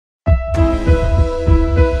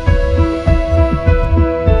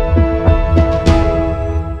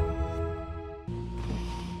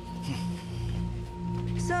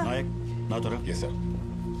Yes sir.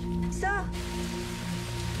 Sir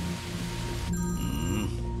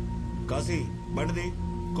Kashi బండిది,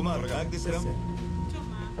 Kumar bag తీసుకురా.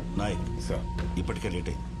 Naik sir ఇప్పటికే లేట్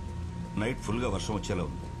అయింది. నైట్ ఫుల్గా వర్షం వచ్చేలా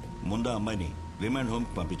ఉంది. ముందు అమ్మాయిని రిమాండ్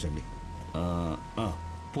హోమ్కి పంపించండి.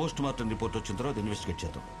 పోస్ట్ మార్టం రిపోర్ట్ వచ్చిన తర్వాత ఇన్వెస్టిగేట్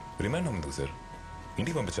చేద్దాం. రిమాండ్ హోమ్ ఎందుకు సార్?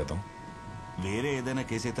 ఇంటికి పంపించేద్దాం. వేరే ఏదైనా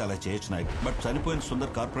కేసు అయితే అలా చేయొచ్చు నాయక్. బట్ చనిపోయిన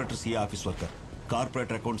Sundar corporator CA office worker.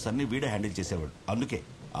 Corporator accounts అన్ని వీడే హ్యాండిల్ చేసేవాడు. అందుకే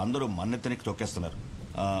అందరూ మన్నెత్తనికి తొక్కేస్తున్నారు.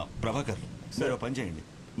 ప్రభాకర్ మీరు పని చేయండి.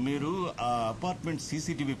 మీరు ఆ apartment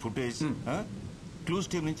CCTV footage clues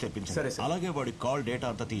team నుంచి తెప్పించండి. అలాగే వాడి కాల్ డేటా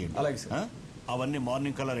అంతా తీయండి. అవన్నీ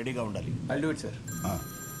మార్నింగ్ కల్లా రెడీగా ఉండాలి.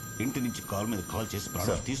 ఇంటి నుంచి కాల్ మీద కాల్ చేసి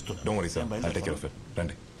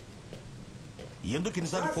రండి. ఎందుకు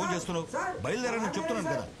ఇన్నిసార్లు ఫోన్ చేస్తున్నావు? బయలుదేరని చెప్తున్నాను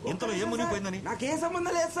కదా. ఇంతలో ఏం మునిగిపోయిందని. నాకేం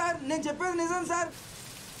సంబంధం లేదు సార్, నేను చెప్పేది నిజం సార్.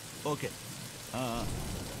 ఓకే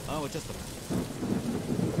వచ్చేస్తాను.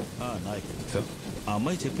 నాయక్ సార్, ఆ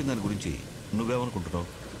అమ్మాయి చెప్పిన దాని గురించి నువ్వేమనుకుంటున్నావు?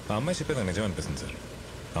 ఆ అమ్మాయి చెప్పేది నిజం అనిపిస్తుంది సార్.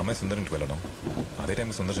 ఆ అమ్మాయి సుందర్ ఇంటికి వెళ్ళడం, అదే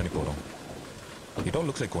టైంలో సుందర్ చనిపోవడం, it all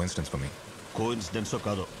looks like coincidence for me. కోఇన్సిడెన్సో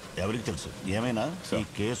కాదో ఎవరికి తెలుసు. ఏమైనా ఈ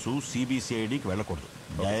కేసు సిబిసిఐడికి వెళ్ళకూడదు.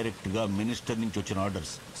 డైరెక్ట్ గా మినిస్టర్ నుంచి వచ్చిన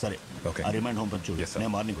ఆర్డర్స్. సరే, ఆ రిమాండ్ హోమ్ పని చూడు.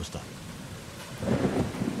 నేను మార్నింగ్ వస్తా.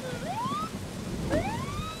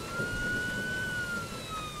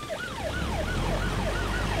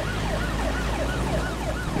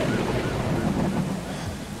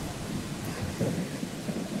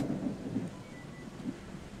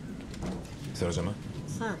 సరోజమ్మా,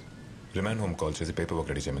 రిమాండ్ హోమ్ కాల్ చేసి పేపర్ వర్క్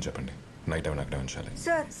రెడీ చేయమని చెప్పండి. నైట్ టైం అక్కడే ఉంచాలి.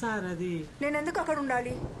 సార్ అది నేను ఎందుకు అక్కడ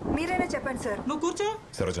ఉండాలి? మీరైనా చెప్పండి సార్. నువ్వు కూర్చో.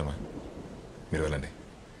 సరోజమ్మా మీరు వెళ్ళండి.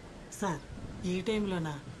 సార్ ఈ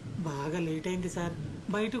టైంలోనా? బాగా లేట్ అయింది సార్.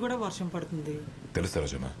 బయట కూడా వర్షం పడుతుంది. తెలుసు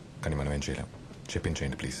సరోజమ్మా, కానీ మనం ఏం చేయలేం.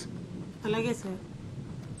 చెప్పించేయండి ప్లీజ్. అలాగే సార్.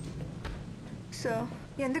 సార్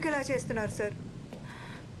ఎందుకు ఇలా చేస్తున్నారు సార్?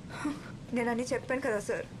 నేను అన్నీ చెప్పాను కదా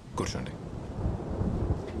సార్. కూర్చోండి.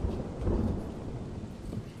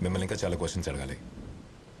 మిమ్మల్ని ఇంకా చాలా క్వశ్చన్స్ అడగాలి.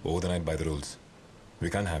 Over the night by the rules we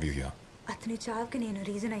can't have you here. అతని చావుకి నేను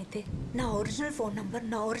రీజన్ అయితే నా ఒరిజినల్ ఫోన్ నంబర్,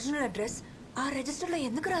 నా ఒరిజినల్ అడ్రస్ ఆ రిజిస్టర్లో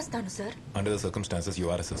ఎందుకు రాస్తాను sir? Under the circumstances you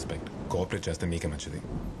are a suspect. Cooperate చేస్తే మీకే మంచిది.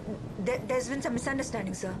 There's been some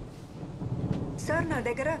misunderstanding sir. Sir నా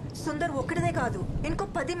దగ్గర సుందర్ ఒక్కడిదే కాదు, ఇంకో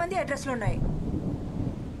 10 మంది అడ్రస్లు ఉన్నాయి.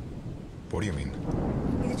 What do you mean?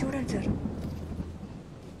 ఇది చూడండి సార్.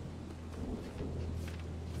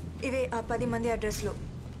 ఇవే ఆ 10 మంది అడ్రస్లు.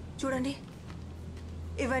 చూడండి,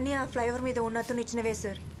 ఇవన్నీ ఆ ఫ్లైఓవర్ మీద ఉన్న అతను ఇచ్చినవే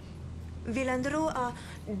సార్. వీళ్ళందరూ ఆ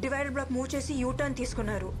డివైడర్ బ్లాక్ మూవ్ చేసి యూటర్న్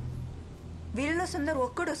తీసుకున్నారు. వీళ్ళలో సుందర్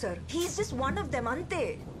ఒక్కడు sir. He's just one of them, అంతే.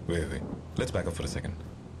 Let's back up for a second.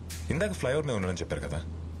 ఇందాక ఫ్లైఓవర్ మీద ఉన్నాడని చెప్పారు కదా,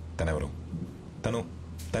 తనెవరు?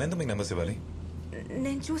 తనెందుకు మీకు నెంబర్స్ ఇవ్వాలి?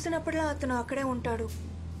 నేను చూసినప్పుడల్లా అతను అక్కడే ఉంటాడు.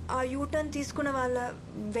 ఆ యూటర్న్ తీసుకున్న వాళ్ళ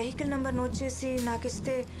వెహికల్ నెంబర్ నోట్ చేసి నాకు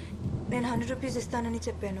ఇస్తే నేను 100 రూపీస్ ఇస్తానని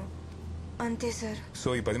చెప్పాను, అంతే సార్. సో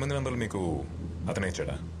ఈ 10 మంది నెంబర్లు మీకు అతనే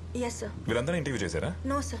ఇచ్చాడా? Yes sir. వీళ్ళందరూ ఇంటర్వ్యూ చేశారా?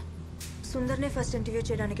 నో సార్, సుందర్నే ఫస్ట్ ఇంటర్వ్యూ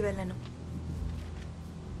చేయడానికి వెళ్ళాను.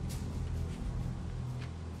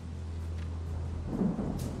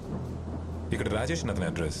 ఇక్కడ రాజేష్ అతని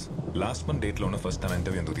అడ్రస్ లాస్ట్ మంత్ డేట్లో ఉన్న ఫస్ట్ తన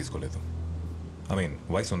ఇంటర్వ్యూ ఎందుకు తీసుకోలేదు? I mean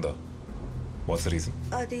why Sundar? What's the reason?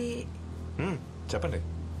 అది చెప్పండి.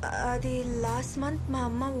 అది లాస్ట్ మంత్ మా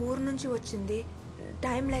అమ్మ ఊరు నుంచి వచ్చింది.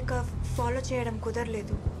 టైం లేక ఫాలో చేయడం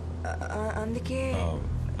కుదరలేదు, అందుకే.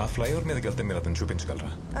 ఆ ఫ్లైఓవర్ మీదకి వెళ్తే మీరు అతను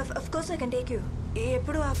చూపించగలరా? Of course I can take you.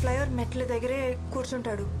 ఎప్పుడు ఆ ఫ్లైఓవర్ మెట్ల దగ్గరే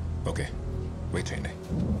కూర్చుంటాడు. ఓకే, వెయిట్ చేయండి.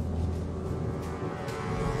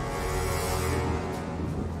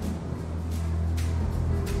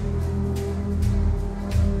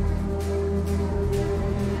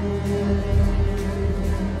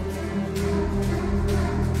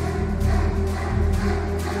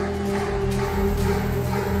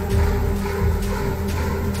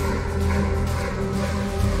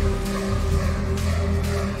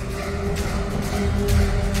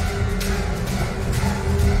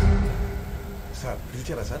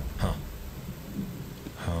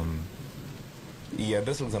 ఈ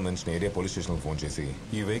అడ్రస్లకు సంబంధించిన ఏరియా పోలీస్ స్టేషన్కి ఫోన్ చేసి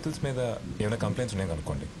ఈ వెహికల్స్ మీద ఏమైనా కంప్లైంట్స్ ఉన్నాయో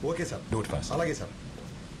కనుక్కోండి. Okay sir. Do it fast. అలాగే sir.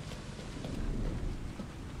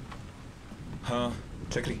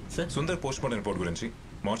 Chakri, Sundar post mortem report గురించి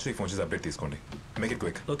మార్చి ఫోన్ చేసి అప్డేట్ తీసుకోండి. Make it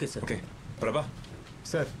quick. Okay sir. Okay ప్రభా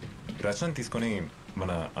సార్, రచన తీసుకొని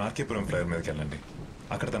మన ఆర్కేపురం ఫ్లైఓవర్ మీదకి వెళ్ళండి.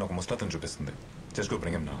 అక్కడ తను ఒక ముస్తాతను చూపిస్తుంది. Just go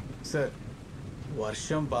bring him now. Sir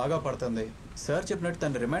వర్షం బాగా పడుతుంది సార్. చెప్పినట్టు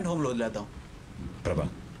తను రిమాండ్ హోమ్లో వదిలేద్దాం. ప్రభా,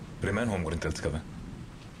 రిమాండ్ హోమ్ గురించి తెలుసు కదా,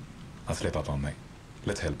 అసలే పాప అమ్మాయి.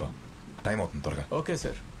 Let's help. టైం అవుతుంది, త్వరగా. Okay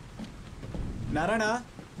sir. నారాయణ,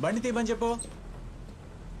 బండి తీయమని చెప్పు.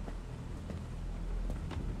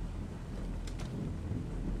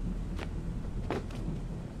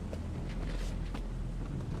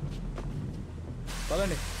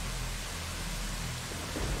 పదండి.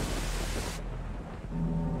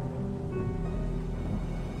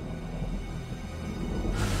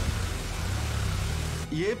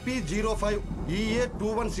 AP05 EA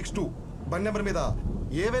 2162 బండి నెంబర్ మీద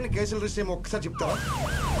ఏవైనా కేసులు రిజిస్టర్ ఏమో ఒక్కసారి చెప్తారా?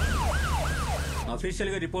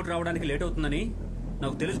 అఫీషియల్గా రిపోర్ట్ రావడానికి లేట్ అవుతుందని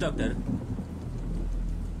నాకు తెలుసు డాక్టర్.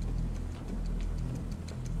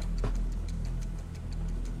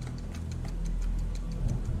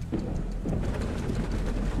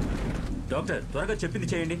 డాక్టర్ త్వరగా చెప్పింది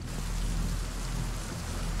చేయండి.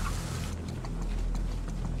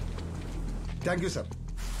 Thank you sir.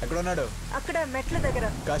 ఎక్కడ ఉన్నాడు? అక్కడ మెట్ల దగ్గర.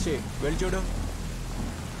 కాశీ వెళ్ళి చూడు.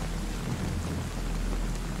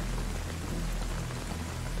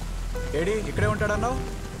 ఏడి ఇక్కడే ఉంటాడన్నావు?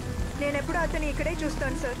 నేను ఎప్పుడు అతన్ని ఇక్కడే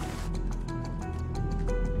చూస్తాను సార్.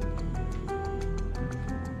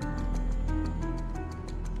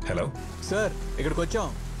 హలో సార్ ఇక్కడికి వచ్చాం.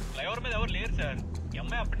 ఫ్లైఓవర్ మీద ఎవరు లేరు సార్. ఈ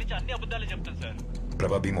అమ్మాయి అప్పటి నుంచి అన్ని అబద్ధాలు చెప్తాను సార్.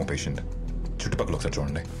 ప్రభా బీమో పేషెంట్. చుట్టుపక్కల ఒకసారి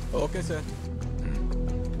చూడండి. Okay sir.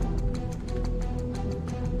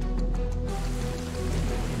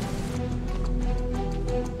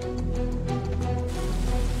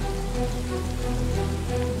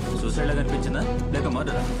 సూసైడ్ లా కనిపించిందా లేక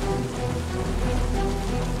మర్డరా?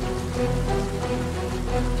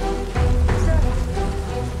 సార్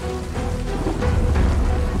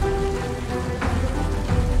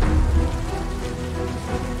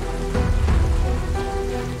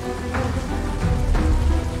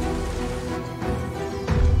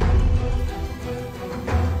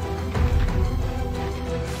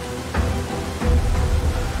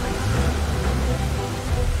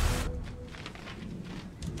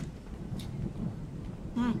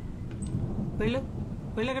వెళ్ళు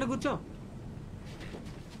వెళ్ళి అక్కడ కూర్చో.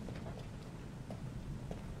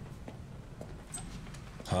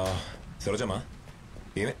 సరోజమ్మా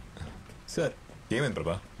ఏమే సార్ ఏమైంది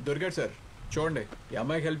ప్రభా? దొరికాడు సార్. చూడండి ఈ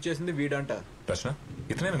అమ్మాయికి హెల్ప్ చేసింది వీడంట. రచన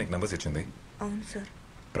ఇతనే నీకు నంబర్స్ ఇచ్చింది. అవును సార్.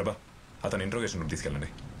 ప్రభా అతను ఇంట్రోగేషన్ రూమ్ తీసుకెళ్ళండి.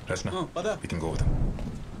 రచన పద. You can go with him.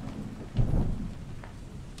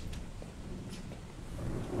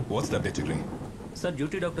 What's the update చిగ్రీ? Sir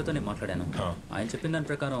duty డాక్టర్తో నేను మాట్లాడాను. ఆయన చెప్పిన దాని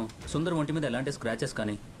ప్రకారం సుందర్ ఒంటి మీద ఎలాంటి స్క్రాచెస్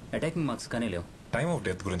కానీ అటాకింగ్ మార్క్స్ కానీ లేవు. టైమ్ ఆఫ్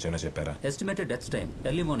డెత్ గురించి ఏమైనా చెప్పారా? Estimated death time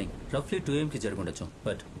early morning రఫ్లీ 2 AM జరుగుండొచ్చు,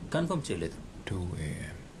 but confirm చేయలేదు. 2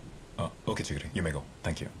 AM. Okay చిగ్రీ, you may go.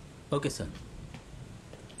 Thank you. Okay sir.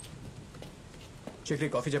 Chakri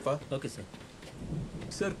coffee చెప్పా? Okay sir.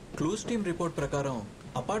 Sir clues team report ప్రకారం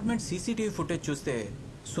అపార్ట్మెంట్ సీసీటీవీ ఫుటేజ్ చూస్తే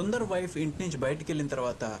Sundar wife ఇంటి నుంచి బయటికి వెళ్ళిన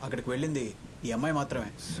తర్వాత అక్కడికి వెళ్ళింది ఈ అమ్మాయి మాత్రమే.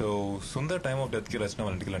 సో సుందర్ టైమ్ ఆఫ్ డెత్కి రచన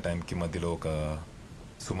వాళ్ళ ఇంటికి వెళ్ళిన టైంకి మధ్యలో ఒక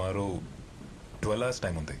సుమారు 12 hours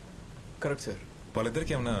టైం ఉంది. Correct sir.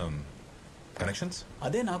 వాళ్ళిద్దరికి ఏమైనా కనెక్షన్స్?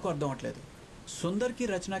 అదే నాకు అర్థం అవట్లేదు. సుందర్కి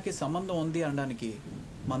రచనకి సంబంధం ఉంది అనడానికి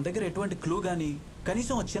మన దగ్గర ఎటువంటి క్లూ కానీ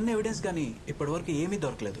కనీసం ఒక చిన్న ఎవిడెన్స్ కానీ ఇప్పటివరకు ఏమీ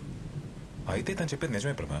దొరకలేదు. అయితే తను చెప్పేది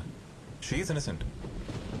నిజమే ప్రభా. She is innocent.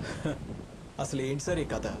 అసలు ఏంటి సార్ ఈ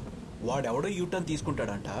కథ? వాడెవడో యూటర్న్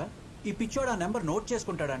తీసుకుంటాడంట, ఈ పిచ్చోడు ఆ నెంబర్ నోట్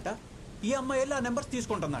చేసుకుంటాడంట, ఈ అమ్మాయి వెళ్ళి ఆ నెంబర్స్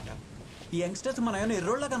తీసుకుంటుందంట. ఈ యంగ్స్టర్స్ మనం ఏమైనా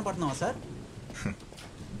ఎర్రోళ్ళ కనపడుతున్నావా సార్?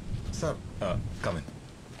 Sir come in.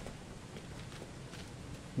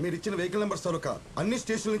 మీరు ఇచ్చిన వెహికల్ నెంబర్స్ తాలూకా అన్ని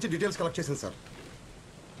స్టేషన్ల నుంచి డీటెయిల్స్ కలెక్ట్ చేసింది సార్.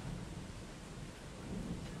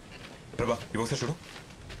 ప్రభా ఇవి ఒకసారి చూడు.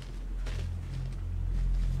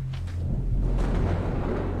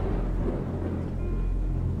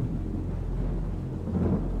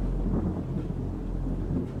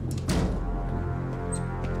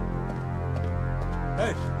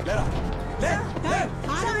 లేరా లే లే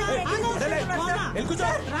వెళ్ళి కూర్చో.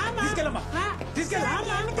 తీసుకెళ్ళమ్మా ప్లీజ్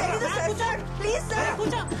సార్.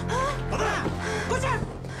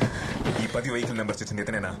 ఈ 10 వెహికల్ నెంబర్స్ ఇచ్చింది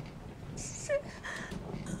ఇతనేనా?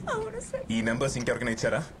 అవును సార్. ఈ నెంబర్స్ ఇంకెవరికైనా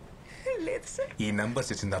ఇచ్చారా? లేదు సార్. ఈ నెంబర్స్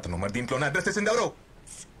ఇచ్చింది అతను, మరి దీంట్లోనే అడ్రస్ ఇచ్చింది ఎవరు?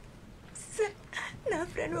 సార్ నా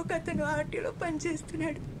ఫ్రెండ్ ఒక అతను ఆర్టీలో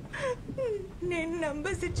పనిచేస్తున్నాడు. నేను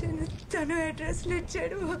నంబర్స్ ఇచ్చాను, తను అడ్రస్లు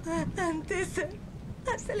ఇచ్చాడు, అంతే సార్.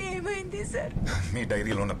 అసలు ఏమైంది సార్? మీ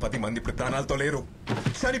డైరీలో ఉన్న 10 మంది ఇప్పుడు ప్రాణాలతో లేరు,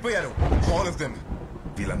 చనిపోయారు. All of them.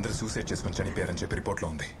 వీళ్ళందరూ సూసైడ్ చేసుకుని చనిపోయారని చెప్పి రిపోర్ట్లో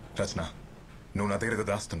ఉంది. రచన నువ్వు నా దగ్గర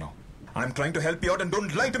దాస్తున్నావు. I'm trying to help you out and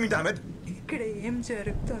don't lie to me damn it. ఇక్కడ ఏం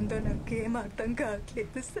జరుగుతుందో నాకేం అర్థం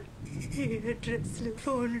కావట్లేదు సార్. ఈ అడ్రస్లు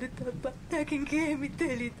ఫోన్లు తప్ప నాకు ఇంకేమీ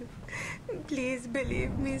తెలీదు. Please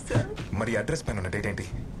believe me sir. మరి అడ్రస్ పైన ఉన్న డేట్ ఏంటి?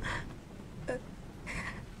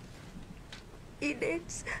 ఈ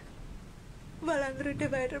డేట్స్ వాళ్ళందరూ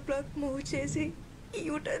డివైడర్ బ్లాక్ మూవ్ చేసి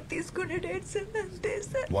యూటర్న్ తీసుకునే డేట్స్ అంతే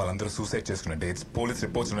సార్. వాళ్ళందరూ సూసైడ్ చేసుకున్న డేట్స్, పోలీస్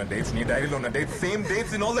రిపోర్ట్స్ ఉన్న డేట్స్, నీ డైరీలో ఉన్న dates, same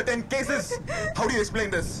dates in all the 10 cases. How do you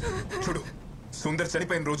explain this? చూడు సుందర్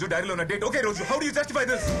చనిపోయిన రోజు డైరీలో ఉన్న డేట్ ఒకే రోజు. How do you justify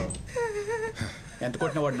this? ఎంత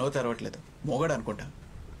కొట్టినా వాడు నో తెరవట్లేదు. మోగాడు అనుకుంటా.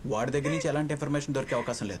 వాడి దగ్గర నుంచి ఎలాంటి ఇన్ఫర్మేషన్ దొరికే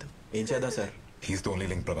అవకాశం లేదు. ఏం చేద్దాం sir? He's the only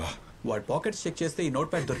link ప్రభా. వాడి పాకెట్స్ చెక్ చేస్తే ఈ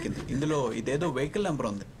నోట్ ప్యాడ్ దొరికింది. ఇందులో ఇదేదో వెహికల్ నెంబర్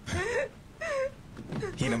ఉంది.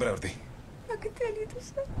 ఈ నెంబర్ ఎవరిది? నాకు తెలీదు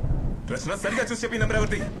సార్. రచన సరిగా చూసి చెప్పి నెంబర్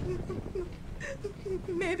ఎవరిది?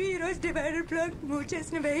 మేబీ ఈరోజు డివైడర్ బ్లాక్ మూవ్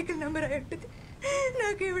చేసిన వెహికల్ నెంబర్ అయి ఉంటుంది.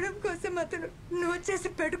 నాకు ఇవ్వడం కోసం అతను నోట్ చేసి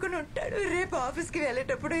పెట్టుకుని ఉంటాడు. రేపు ఆఫీస్కి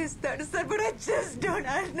వెళ్ళేటప్పుడు ఇస్తాడు sir. But I just don't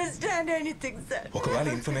understand anything sir. ఒకవేళ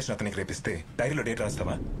ఇన్ఫర్మేషన్ అతనికి రేపిస్తే డైరీలో డేట్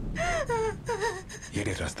రాస్తావా? ఏ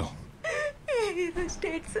డేట్ రాస్తావు? ఈరోజు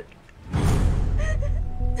డేట్ సార్.